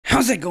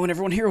How's it going,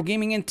 everyone? Hero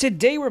Gaming, and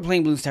today we're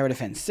playing Bloons Tower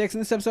Defense 6.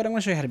 In this episode, I'm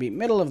going to show you how to beat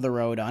middle of the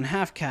road on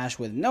half cash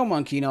with no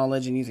monkey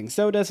knowledge and using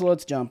soda, so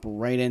let's jump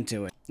right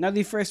into it. Now,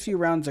 the first few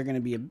rounds are going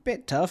to be a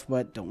bit tough,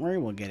 but don't worry,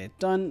 we'll get it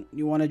done.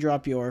 You want to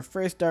drop your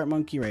first dart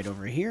monkey right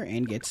over here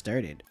and get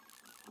started.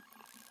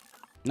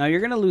 Now, you're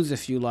going to lose a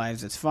few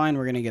lives, it's fine.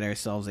 We're going to get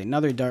ourselves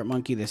another dart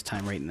monkey, this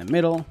time right in the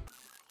middle.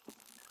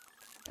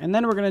 And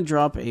then we're going to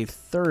drop a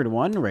third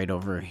one right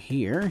over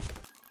here.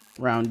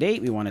 Round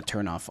 8, we want to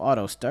turn off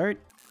auto start.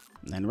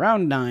 And then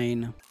round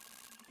 9,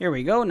 here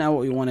we go. Now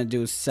what we want to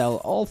do is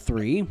sell all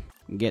three,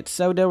 get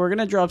soda. We're going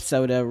to drop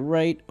soda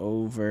right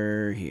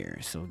over here.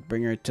 So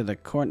bring her to the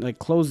corner, like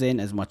close in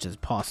as much as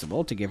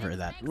possible to give her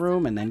that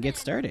room and then get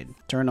started.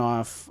 Turn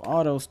off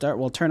auto start,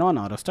 well turn on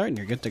auto start and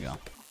you're good to go.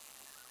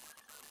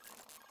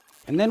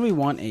 And then we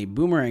want a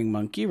boomerang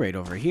monkey right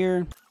over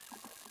here.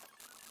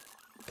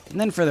 And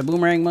then for the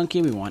boomerang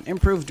monkey, we want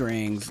improved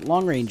rings,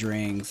 long range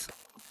rings.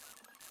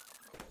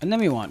 And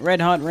then we want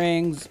red hot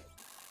rings.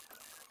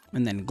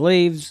 And then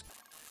glaives.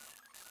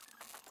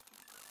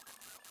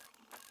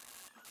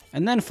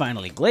 And then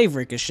finally glaive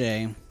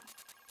ricochet.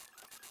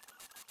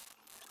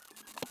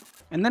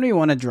 And then we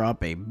want to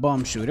drop a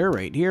bomb shooter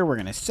right here. We're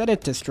going to set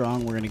it to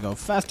strong. We're going to go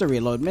faster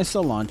reload,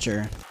 missile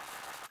launcher,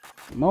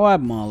 Moab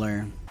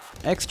mauler,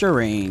 extra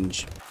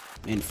range,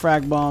 and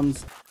frag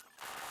bombs.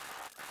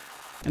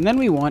 And then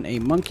we want a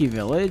monkey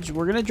village.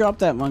 We're going to drop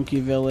that monkey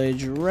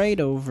village right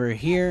over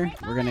here.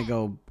 We're going to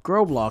go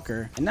grow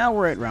blocker. And now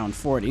we're at round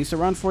 40. So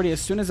round 40,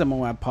 as soon as a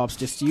Moab pops,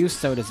 just use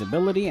Soda's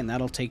ability and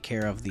that'll take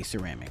care of the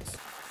ceramics.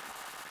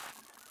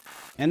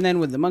 And then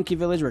with the monkey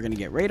village, we're going to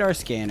get radar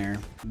scanner,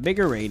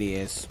 bigger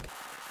radius.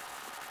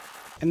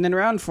 And then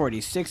round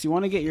 46, you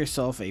want to get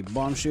yourself a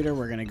bomb shooter.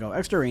 We're going to go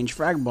extra range,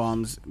 frag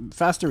bombs,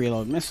 faster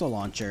reload, missile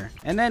launcher.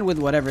 And then with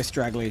whatever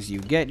stragglers you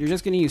get, you're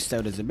just going to use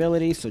Soda's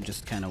ability. So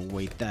just kind of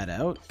wait that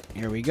out.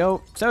 Here we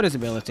go. Soda's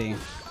ability.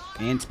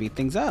 And speed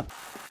things up.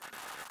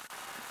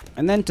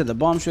 And then to the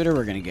bomb shooter,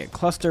 we're going to get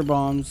cluster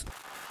bombs.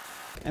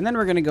 And then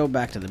we're going to go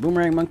back to the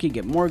boomerang monkey,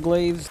 get more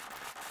glaives.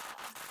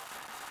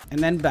 And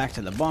then back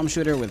to the bomb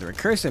shooter with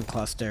recursive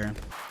cluster.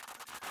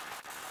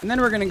 And then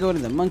we're going to go to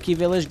the monkey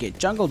village, get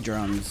jungle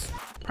drums,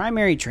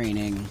 primary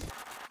training.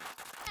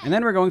 And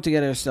then we're going to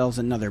get ourselves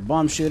another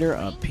bomb shooter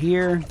up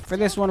here. For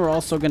this one, we're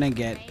also going to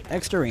get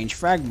extra range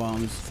frag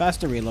bombs,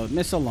 faster reload,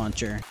 missile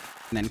launcher,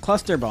 and then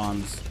cluster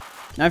bombs.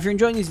 Now, if you're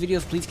enjoying these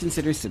videos, please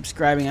consider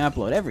subscribing. I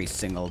upload every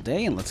single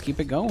day, and let's keep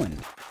it going.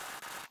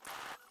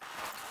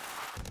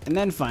 And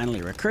then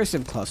finally,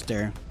 recursive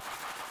cluster.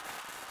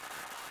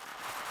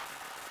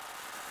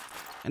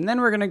 And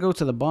then we're going to go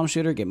to the bomb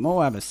shooter, get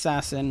Moab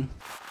assassin.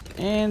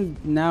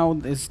 And now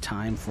it's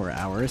time for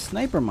our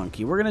sniper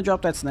monkey. We're going to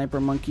drop that sniper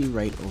monkey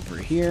right over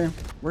here.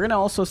 We're going to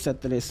also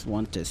set this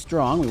one to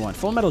strong. We want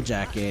full metal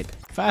jacket,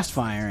 fast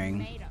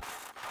firing,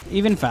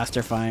 even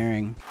faster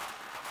firing.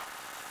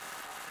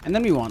 And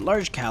then we want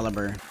large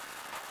caliber.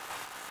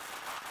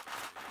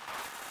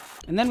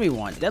 And then we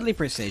want deadly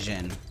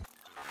precision.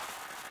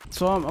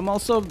 So I'm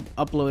also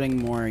uploading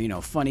more,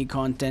 funny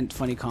content,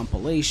 funny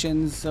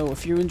compilations. So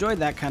if you enjoyed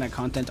that kind of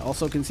content,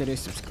 also consider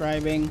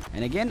subscribing.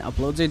 And again,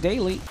 uploads are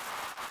daily.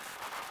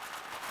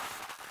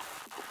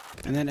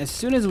 And then as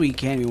soon as we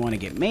can, we want to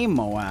get main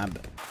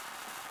Moab.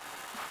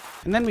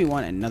 And then we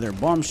want another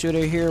bomb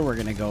shooter here. We're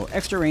going to go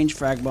extra range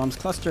frag bombs,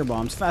 cluster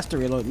bombs, faster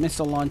reload,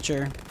 missile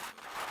launcher.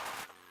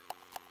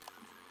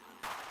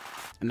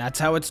 And that's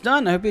how it's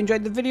done. I hope you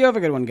enjoyed the video. Have a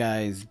good one,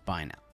 guys. Bye now.